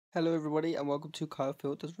Hello everybody and welcome to Kyle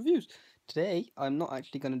Filters Reviews. Today I'm not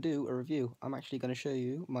actually going to do a review, I'm actually going to show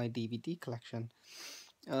you my DVD collection.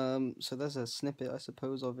 So there's a snippet I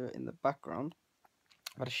suppose of it in the background.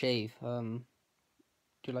 I've had a shave. Do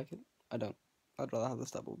you like it? I don't. I'd rather have the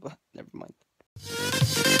stubble, but never mind.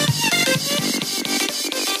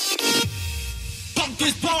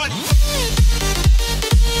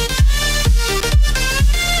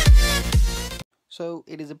 So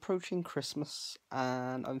it is approaching Christmas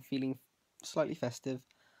and I'm feeling slightly festive.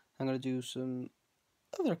 I'm going to do some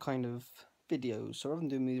other kind of videos. So rather than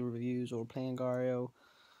doing movie reviews or playing Gario,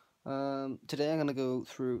 today I'm going to go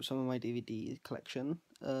through some of my DVD collection,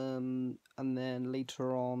 and then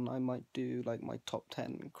later on I might do like my top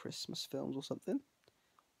 10 Christmas films or something,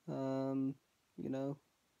 you know.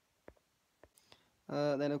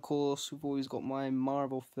 Then of course we've always got my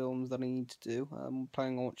Marvel films that I need to do. I'm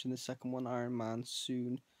planning on watching the second one, Iron Man,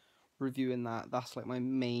 soon, reviewing that. That's like my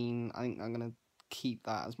main, I think I'm going to keep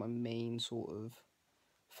that as my main sort of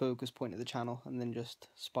focus point of the channel and then just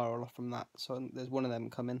spiral off from that. So there's one of them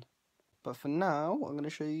coming. But for now, I'm going to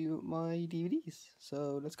show you my DVDs.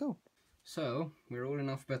 So let's go. So we're all in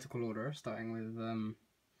alphabetical order, starting with 0,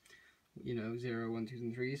 1, 2,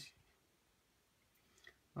 and 3s.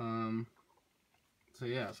 So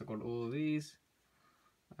yeah, so I've got all of these,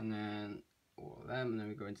 and then all of them, and then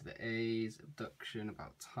we go into the A's, Abduction,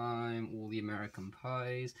 About Time, all the American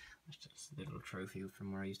Pies. That's just a little trophy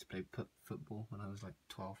from where I used to play football when I was like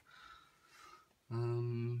 12.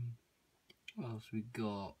 What else we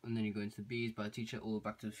got? And then you go into the B's, Bad Teacher, all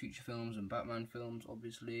Back to the Future films and Batman films,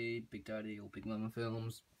 obviously, Big Daddy, all Big Mama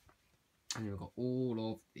films. And you've got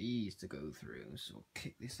all of these to go through, so I'll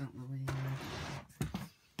kick this out of the way.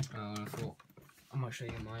 I thought I might show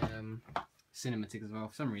you my cinema tickets as well.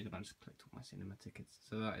 For some reason I just clicked on my cinema tickets.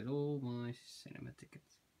 So that is all my cinema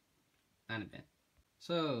tickets. And a bit.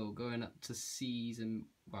 So going up to C's and,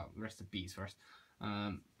 well, the rest of B's first.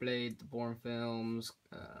 Blade, the Bourne films,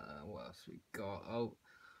 what else we got? Oh,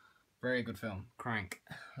 very good film, Crank,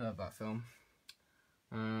 I love that film.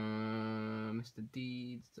 Mr.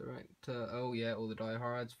 Deeds, director, oh yeah, all the Die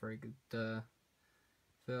Hards, very good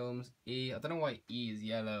films. E, I don't know why E is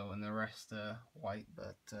yellow and the rest are white,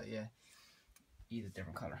 but yeah, E is a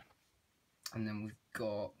different colour. And then we've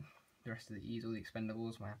got the rest of the E's, all the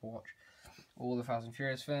Expendables, my Apple Watch. All the Fast and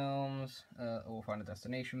Furious films, all Final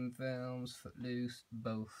Destination films, Footloose,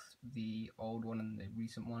 both the old one and the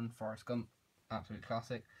recent one, Forrest Gump, absolute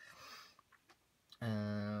classic.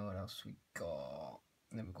 What else we got?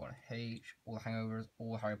 And then we've got H, all the Hangovers,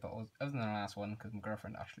 all the Harry Potters, other than the last one, because my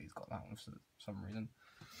girlfriend Ashley's got that one for some reason.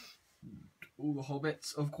 All the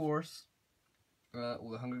Hobbits, of course. All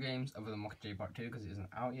the Hunger Games, other than Mockingjay Part 2, because it isn't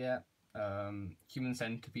out yet. Human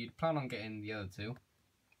Centipede, plan on getting the other two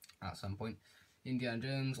at some point. Indiana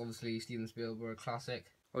Jones, obviously Steven Spielberg,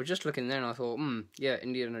 classic. I was just looking there and I thought, yeah,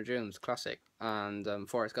 Indiana Jones, classic, and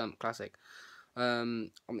Forrest Gump, classic. I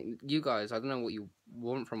mean, you guys, I don't know what you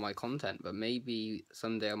want from my content, but maybe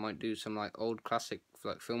someday I might do some like old classic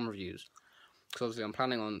like film reviews. Because obviously I'm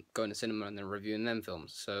planning on going to cinema and then reviewing them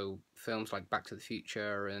films. So films like Back to the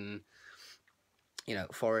Future and, you know,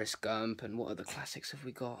 Forrest Gump, and what other classics have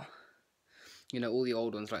we got? You know, all the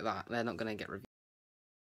old ones like that. They're not going to get reviewed.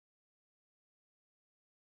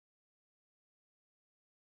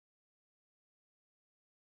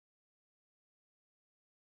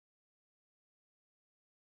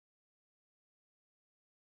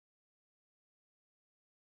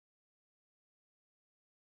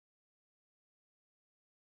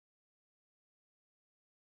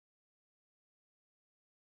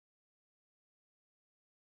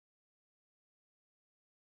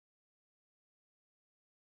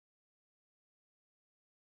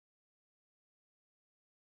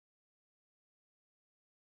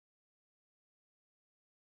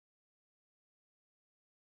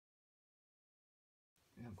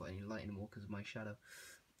 I haven't got any light anymore because of my shadow.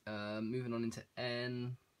 Moving on into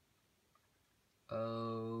N,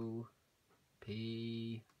 O,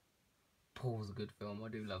 P. Paul's a good film. I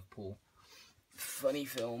do love Paul. Funny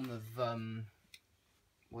film of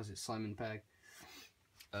was it Simon Pegg?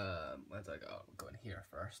 Where did I go? I'll go in here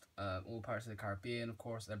first. All Pirates of the Caribbean, of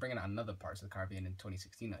course. They're bringing out another Pirates of the Caribbean in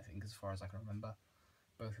 2016, I think, as far as I can remember.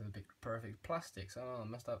 Both of the big perfect plastics. Oh,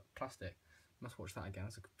 messed up plastic. Must watch that again.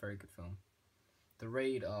 It's a very good film. The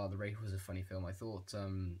Raid. Oh, The Raid was a funny film. I thought,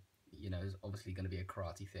 you know, it was obviously going to be a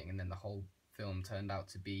karate thing, and then the whole film turned out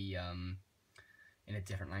to be in a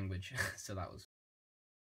different language. So that was.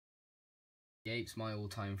 The Apes, my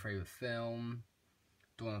all-time favourite film.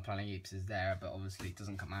 Dawn of the Planet of the Apes is there, but obviously it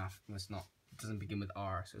doesn't come after. It doesn't begin with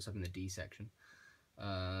R, so it's up in the D section.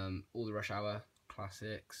 All the Rush Hour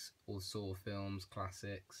classics. All Saw films,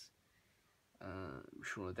 classics.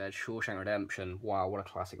 Shaun of the Dead, Shawshank Redemption. Wow, what a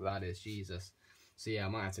classic that is, Jesus. So yeah, I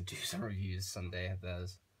might have to do some reviews someday of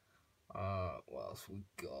those. What else we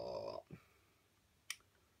got?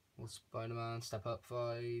 All Spider-Man, Step Up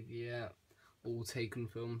 5, yeah. All Taken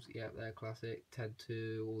films, yeah, they're classic. Ted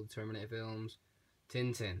 2, all the Terminator films.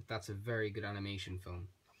 Tintin, that's a very good animation film.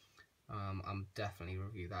 I'm definitely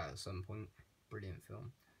review that at some point. Brilliant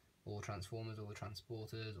film. All Transformers, all the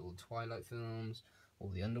Transporters, all the Twilight films, all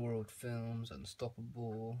the Underworld films,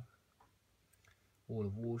 Unstoppable, all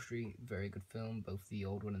of Wall Street, very good film, both the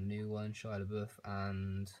old one and the new one, Shia LaBeouf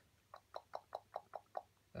and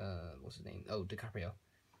what's his name? Oh, DiCaprio.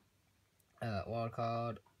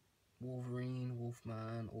 Wildcard, Wolverine,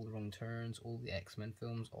 Wolfman, all the Wrong Turns, all the X-Men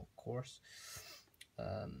films, of course.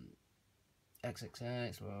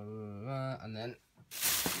 XXX, blah, blah, blah, blah. And then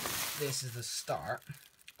this is the start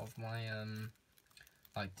of my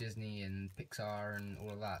like Disney and Pixar and all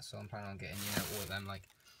of that. So I'm planning on getting, you know, all of them, like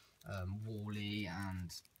WALL-E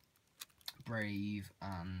and Brave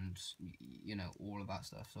and, you know, all of that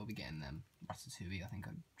stuff. So I'll be getting them. Ratatouille, I think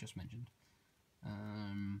I just mentioned.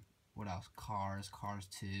 What else? Cars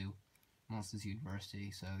 2, Monsters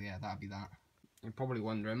University. So yeah, that'd be that. You're probably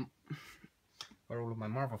wondering where all of my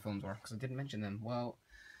Marvel films are, because I didn't mention them. Well,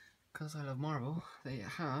 because I love Marvel, they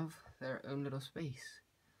have their own little space.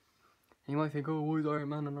 And you might think, oh, why is Iron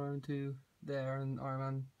Man and Iron Man 2 there and Iron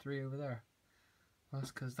Man 3 over there? Well,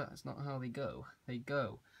 that's because that's not how they go. They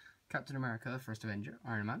go Captain America, First Avenger,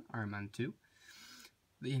 Iron Man 2,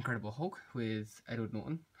 The Incredible Hulk with Edward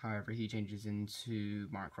Norton, however he changes into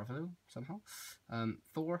Mark Ruffalo somehow,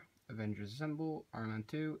 Thor, Avengers Assemble, Iron Man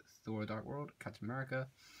 2, Thor Dark World, Captain America,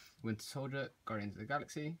 Winter Soldier, Guardians of the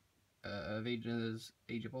Galaxy, Avengers,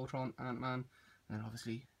 Age of Ultron, Ant-Man, and then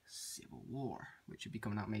obviously Civil War, which should be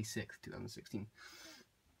coming out May 6th, 2016.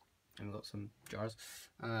 And we've got some jars.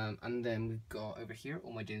 And then we've got over here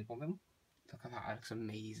all my James Bond film. Look at that, that looks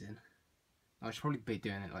amazing. I should probably be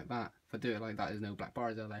doing it like that. If I do it like that, there's no black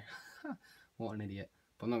bars out there. What an idiot.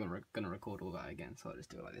 But I'm not going to record all that again, so I'll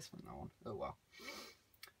just do it like this from now on. Oh well.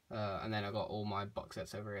 And then I got all my box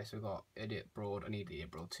sets over here. So we've got Idiot Broad. I need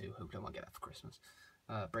Idiot Broad 2. Hopefully I might get that for Christmas.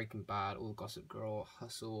 Breaking Bad, all Gossip Girl,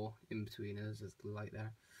 Hustle, In-Betweeners, there's the light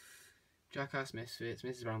there. Jackass, Misfits,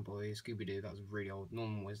 Mrs. Brown Boys, Scooby-Doo, that was really old.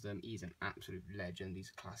 Norman Wisdom, he's an absolute legend.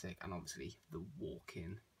 He's a classic. And obviously, The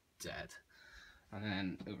Walking Dead. And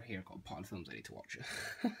then over here I've got a pile of films I need to watch.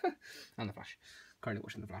 And The Flash. Currently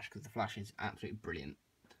watching The Flash because The Flash is absolutely brilliant.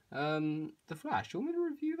 The Flash, do you want me to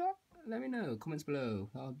review that? Let me know, comments below.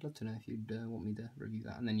 I'd love to know if you'd want me to review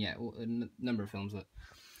that. And then yeah, a number of films that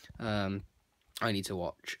I need to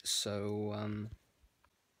watch. So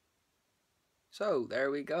so there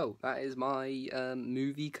we go. That is my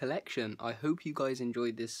movie collection. I hope you guys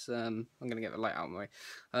enjoyed this. I'm gonna get the light out of my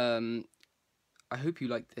way. I hope you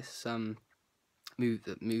liked this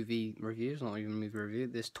movie reviews, not even movie review.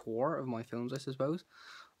 This tour of my films, I suppose.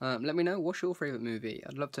 Let me know, what's your favourite movie?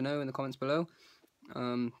 I'd love to know in the comments below.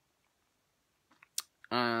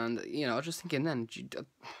 And, you know, I was just thinking then,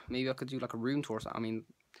 maybe I could do like a room tour. I mean,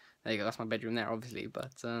 there you go, that's my bedroom there, obviously.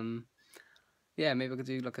 But, yeah, maybe I could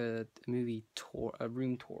do like a movie tour, a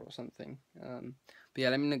room tour or something. But yeah,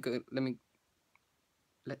 let me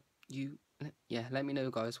know,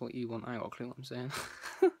 guys, what you want. I ain't got a clue what I'm saying.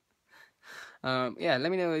 Yeah,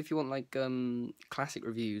 let me know if you want like classic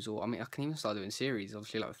reviews, or I mean, I can even start doing series.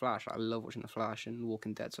 Obviously, like The Flash. I love watching The Flash and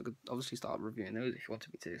Walking Dead, so I could obviously start reviewing those if you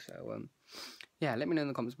wanted me to. So yeah, let me know in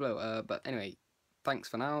the comments below. But anyway, thanks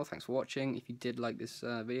for now. Thanks for watching. If you did like this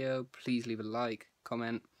video, please leave a like,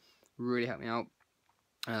 comment. Really help me out.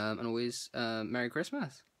 And always, Merry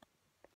Christmas.